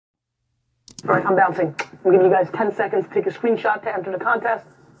All right, I'm bouncing. I'm giving you guys 10 seconds to take a screenshot to enter the contest.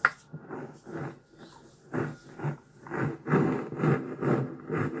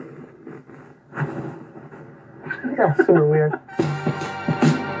 That's super weird.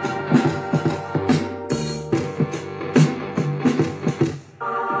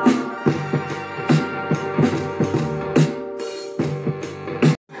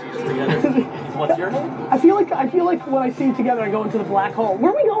 What's your name? I feel like when I see you together, I go into the black hole.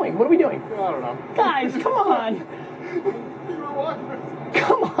 Where are we going? What are we doing? I don't know. Guys, come on.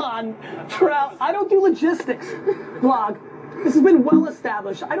 Come on. Trout, I don't do logistics. Vlog. This has been well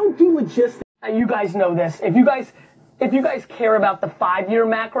established. I don't do logistics. You guys know this. If you guys care about the 5-year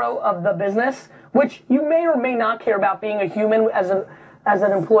macro of the business, which you may or may not care about being a human as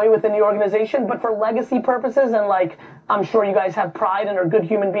an employee within the organization, but for legacy purposes and like, I'm sure you guys have pride and are good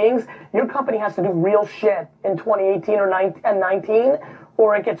human beings, your company has to do real shit in 2018 or 19,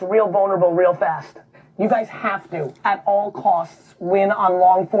 or it gets real vulnerable real fast. You guys have to, at all costs, win on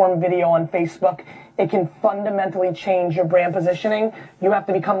long-form video on Facebook. It can fundamentally change your brand positioning. You have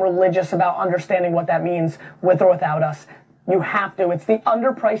to become religious about understanding what that means with or without us. You have to. It's the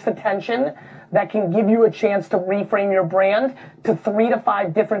underpriced attention that can give you a chance to reframe your brand to 3 to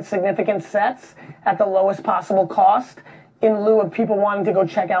 5 different significant sets at the lowest possible cost in lieu of people wanting to go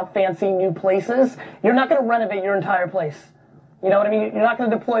check out fancy new places. You're not going to renovate your entire place. You know what I mean? You're not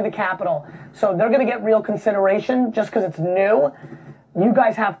going to deploy the capital. So they're going to get real consideration just because it's new. You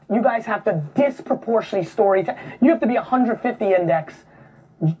guys have to disproportionately you have to be 150 index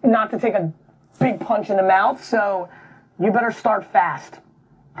not to take a big punch in the mouth. So you better start fast.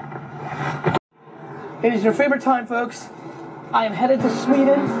 It is your favorite time, folks. I am headed to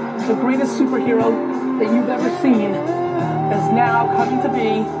Sweden. The greatest superhero that you've ever seen is now coming to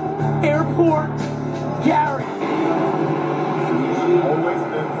be Airport Gary.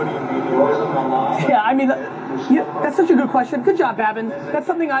 Yeah, I mean, that's such a good question. Good job, Babin. That's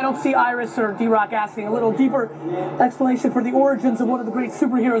something I don't see Iris or D-Rock asking. A little deeper explanation for the origins of one of the great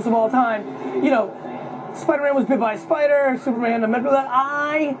superheroes of all time. You know, Spider-Man was bit by a spider, Superman,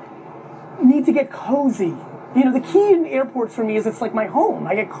 I need to get cozy. You know, the key in airports for me is it's like my home.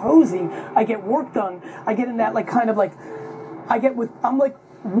 I get cozy, I get work done, I get in that like kind of like, I'm like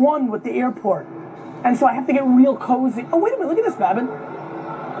one with the airport. And so I have to get real cozy. Oh, wait a minute, look at this, Babin.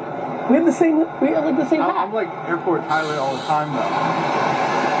 We have the same hat. I'm like Airport Tyler all the time,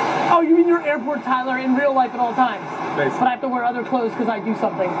 though. Oh, you mean you're Airport Tyler in real life at all times? Basically. But I have to wear other clothes because I do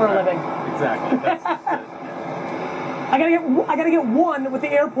something for a living. Exactly. That's it. I gotta get one with the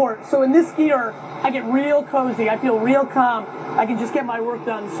airport. So in this gear, I get real cozy. I feel real calm. I can just get my work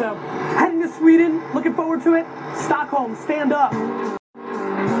done. So heading to Sweden, looking forward to it. Stockholm, stand up.